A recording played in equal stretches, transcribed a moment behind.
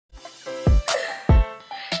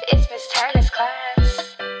Miss Turner's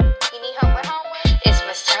class. You need help with homework? It's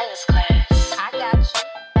Miss Turner's class. I got you.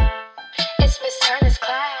 It's Miss Turner's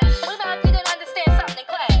class. What about if you didn't understand something in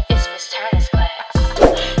class? It's Miss Turner's class.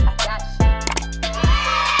 I got you.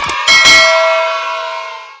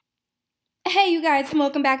 Hey you guys, and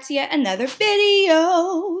welcome back to yet another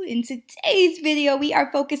video. In today's video, we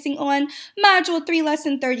are focusing on Module 3,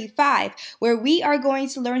 Lesson 35, where we are going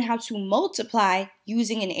to learn how to multiply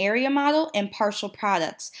using an area model and partial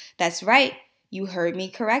products. That's right, you heard me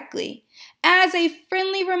correctly. As a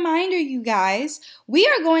friendly reminder, you guys, we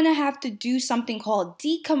are going to have to do something called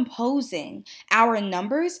decomposing our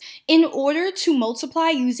numbers in order to multiply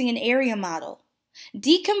using an area model.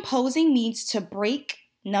 Decomposing means to break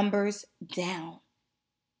numbers down.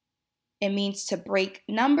 It means to break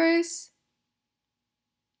numbers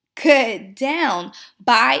down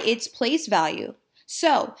by its place value.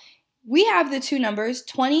 So we have the two numbers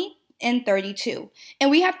 20 and 32,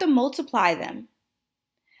 and we have to multiply them.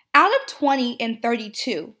 Out of 20 and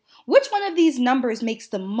 32, which one of these numbers makes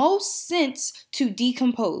the most sense to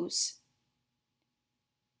decompose?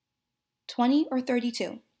 20 or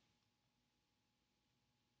 32?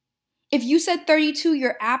 If you said 32,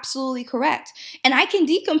 you're absolutely correct. And I can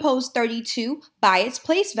decompose 32 by its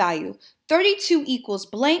place value. 32 equals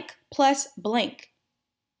blank plus blank.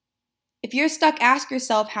 If you're stuck, ask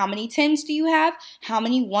yourself, how many 10s do you have? How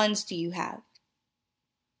many 1s do you have?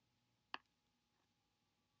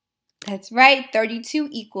 That's right, 32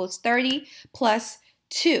 equals 30 plus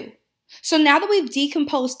 2. So now that we've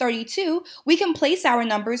decomposed 32, we can place our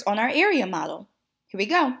numbers on our area model. Here we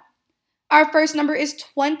go. Our first number is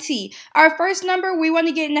 20. Our first number, we want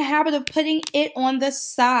to get in the habit of putting it on the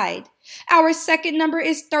side. Our second number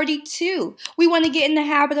is 32. We want to get in the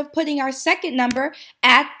habit of putting our second number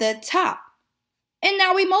at the top. And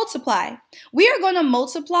now we multiply. We are going to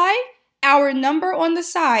multiply our number on the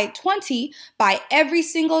side, 20, by every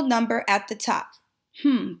single number at the top.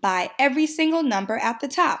 By every single number at the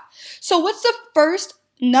top. So what's the first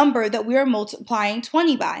number that we are multiplying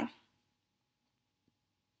 20 by?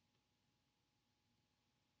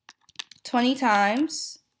 20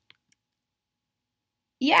 times,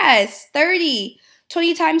 yes, 30.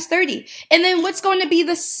 20 times 30. And then what's going to be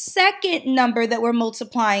the second number that we're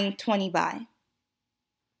multiplying 20 by?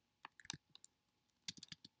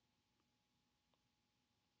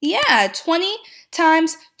 Yeah, 20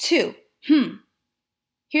 times 2.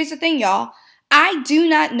 Here's the thing, y'all. I do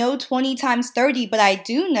not know 20 times 30, but I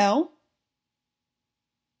do know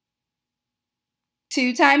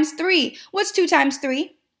 2 times 3. What's 2 times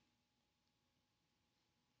 3?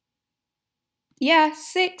 Yeah,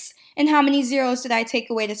 6. And how many zeros did I take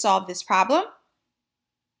away to solve this problem?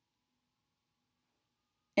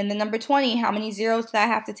 In the number 20, how many zeros did I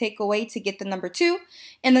have to take away to get the number 2?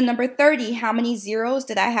 In the number 30, how many zeros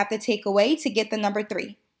did I have to take away to get the number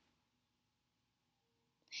 3?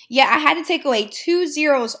 Yeah, I had to take away 2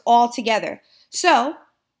 zeros altogether. So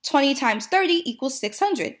 20 times 30 equals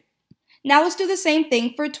 600. Now let's do the same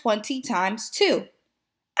thing for 20 times 2.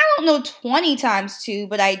 I don't know 20 times 2,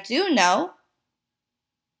 but I do know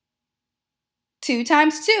 2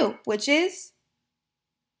 times 2, which is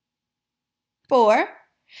 4.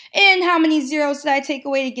 And how many zeros did I take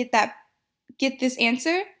away to get this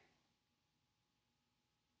answer?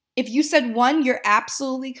 If you said 1, you're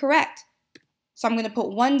absolutely correct. So I'm going to put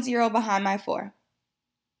 1 0 behind my 4.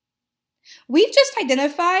 We've just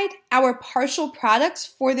identified our partial products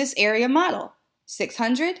for this area model.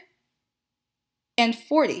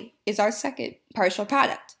 640 is our second partial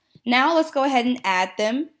product. Now let's go ahead and add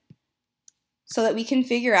them so that we can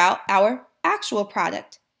figure out our actual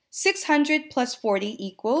product. 600 plus 40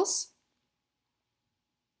 equals,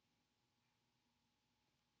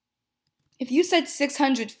 if you said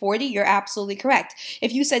 640, you're absolutely correct.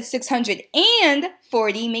 If you said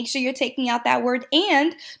 640, make sure you're taking out that word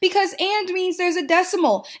and, because and means there's a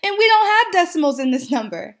decimal, and we don't have decimals in this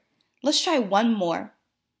number. Let's try one more,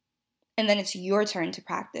 and then it's your turn to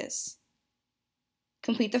practice.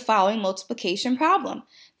 Complete the following multiplication problem.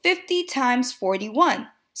 50 times 41.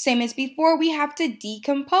 Same as before, we have to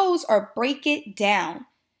decompose or break it down.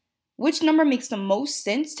 Which number makes the most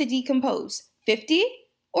sense to decompose? 50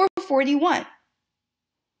 or 41?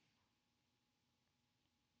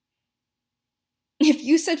 If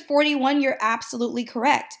you said 41, you're absolutely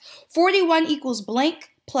correct. 41 equals blank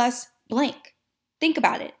plus blank. Think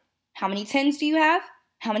about it. How many 10s do you have?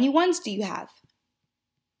 How many 1s do you have?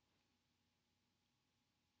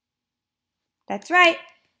 That's right.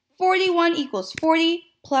 41 equals 40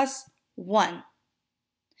 plus 1.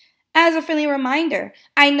 As a friendly reminder,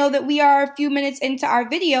 I know that we are a few minutes into our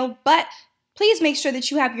video, but please make sure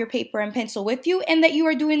that you have your paper and pencil with you and that you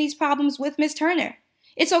are doing these problems with Ms. Turner.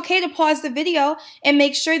 It's okay to pause the video and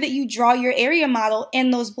make sure that you draw your area model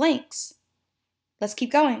in those blanks. Let's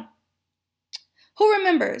keep going. Who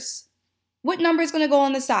remembers? What number is going to go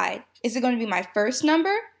on the side? Is it going to be my first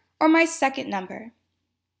number or my second number?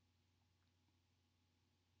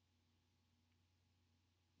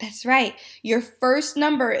 That's right. Your first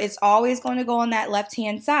number is always going to go on that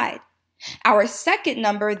left-hand side. Our second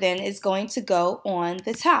number then is going to go on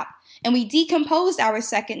the top. And we decomposed our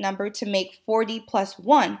second number to make 40 plus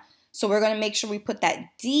 1. So we're going to make sure we put that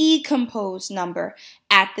decomposed number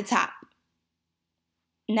at the top.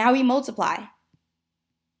 Now we multiply.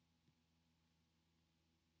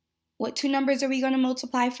 What two numbers are we going to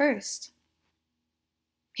multiply first?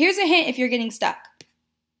 Here's a hint if you're getting stuck.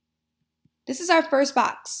 This is our first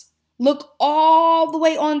box. Look all the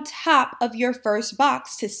way on top of your first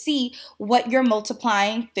box to see what you're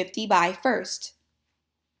multiplying 50 by first.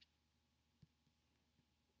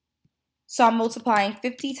 So I'm multiplying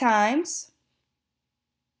 50 times.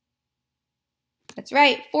 That's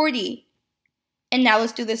right, 40. And now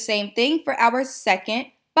let's do the same thing for our second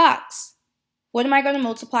box. What am I going to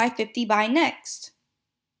multiply 50 by next?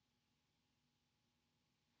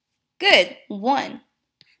 Good, 1.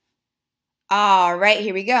 All right,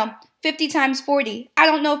 here we go. 50 times 40. I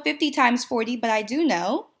don't know 50 times 40, but I do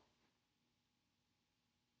know.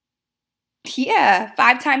 Yeah,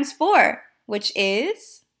 5 times 4, which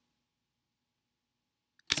is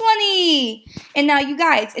 20. And now you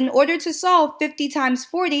guys, in order to solve 50 times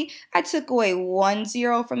 40, I took away 1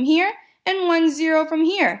 0 from here and 1 0 from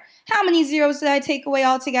here. How many zeros did I take away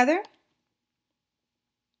altogether?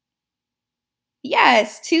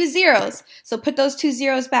 Yes, 2 zeros. So put those 2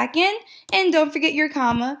 zeros back in, and don't forget your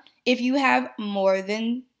comma if you have more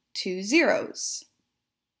than 2 zeros.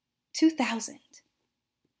 2,000.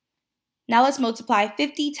 Now let's multiply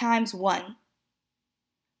 50 times 1.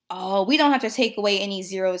 Oh, we don't have to take away any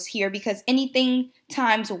zeros here because anything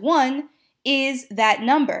times 1 is that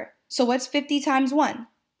number. So what's 50 times 1?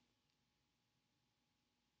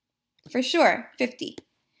 For sure, 50.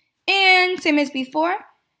 And same as before,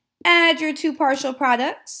 add your two partial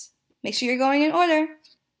products. Make sure you're going in order.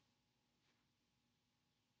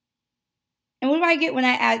 And what do I get when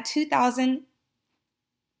I add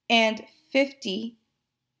 2,050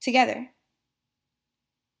 together?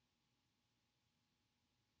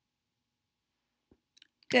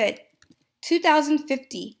 Good.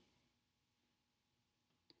 2,050.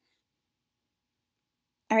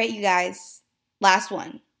 All right, you guys. Last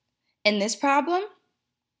one. In this problem,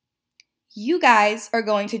 you guys are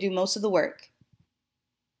going to do most of the work.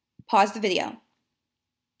 Pause the video.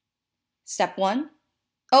 Step 1.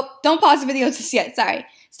 Oh, don't pause the video just yet. Sorry.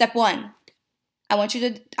 Step 1. I want you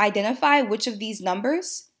to identify which of these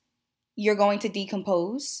numbers you're going to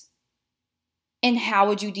decompose and how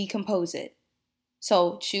would you decompose it.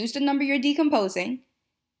 So choose the number you're decomposing,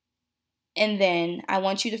 and then I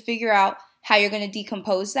want you to figure out how you're going to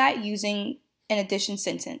decompose that using an addition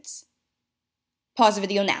sentence. Pause the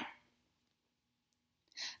video now.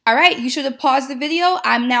 All right, you should have paused the video.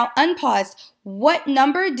 I'm now unpaused. What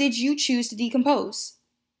number did you choose to decompose?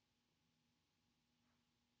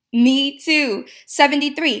 Me too.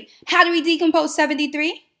 73. How do we decompose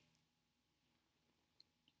 73?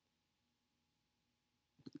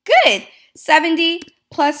 Good. 70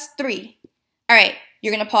 plus 3. All right,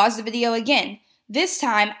 you're going to pause the video again. This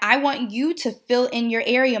time, I want you to fill in your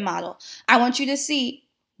area model. I want you to see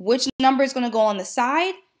which number is going to go on the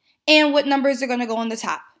side and what numbers are going to go on the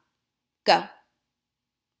top. Go.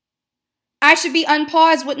 I should be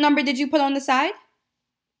unpaused. What number did you put on the side?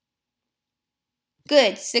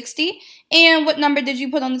 Good, 60. And what number did you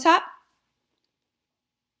put on the top?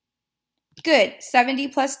 Good, 70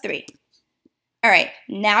 plus 3. All right,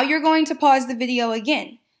 now you're going to pause the video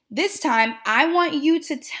again. This time, I want you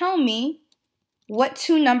to tell me what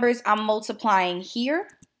two numbers I'm multiplying here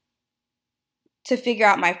to figure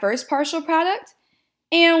out my first partial product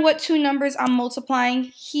and what two numbers I'm multiplying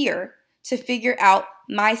here to figure out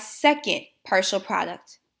my second partial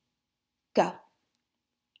product. Go.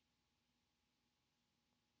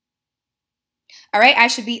 All right, I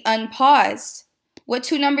should be unpaused. What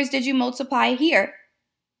two numbers did you multiply here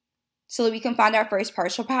so that we can find our first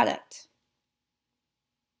partial product?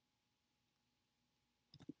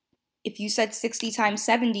 If you said 60 times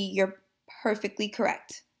 70, you're perfectly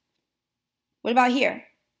correct. What about here?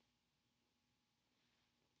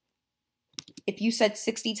 If you said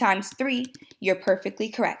 60 times 3, you're perfectly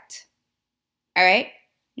correct. All right,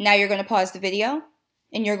 now you're going to pause the video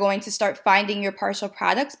and you're going to start finding your partial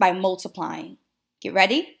products by multiplying. Get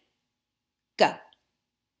ready? Go.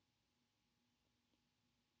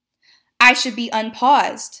 I should be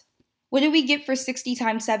unpaused. What did we get for 60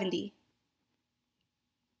 times 70?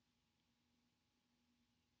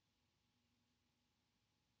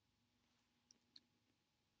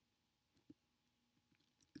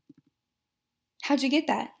 How'd you get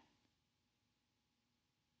that?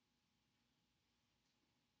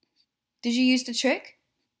 Did you use the trick?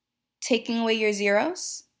 Taking away your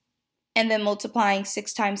zeros and then multiplying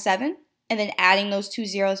 6 times 7 and then adding those 2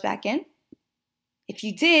 zeros back in? If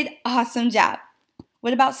you did, awesome job.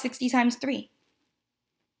 What about 60 times 3?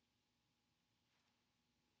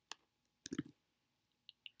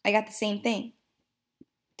 I got the same thing.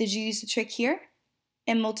 Did you use the trick here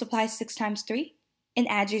and multiply 6 times 3 and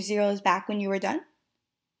add your zeros back when you were done?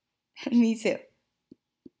 Me too.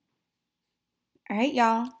 All right,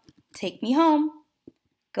 y'all, take me home.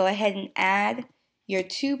 Go ahead and add your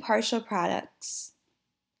two partial products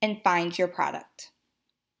and find your product.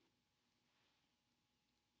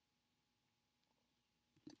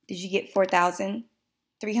 Did you get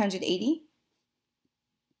 4,380?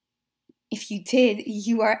 If you did,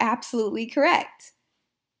 you are absolutely correct.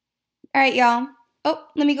 All right, y'all. Oh,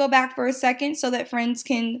 let me go back for a second so that friends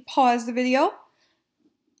can pause the video.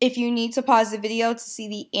 If you need to pause the video to see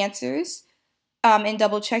the answers and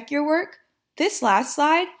double check your work, this last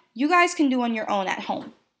slide, you guys can do on your own at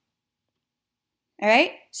home. All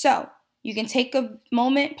right, so you can take a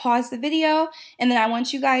moment, pause the video, and then I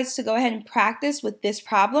want you guys to go ahead and practice with this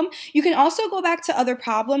problem. You can also go back to other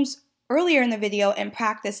problems earlier in the video and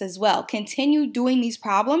practice as well. Continue doing these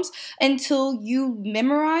problems until you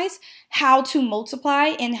memorize how to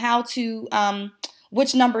multiply and how to,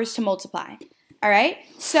 which numbers to multiply. All right,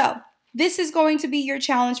 so this is going to be your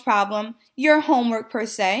challenge problem, your homework per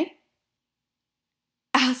se.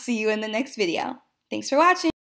 I'll see you in the next video. Thanks for watching.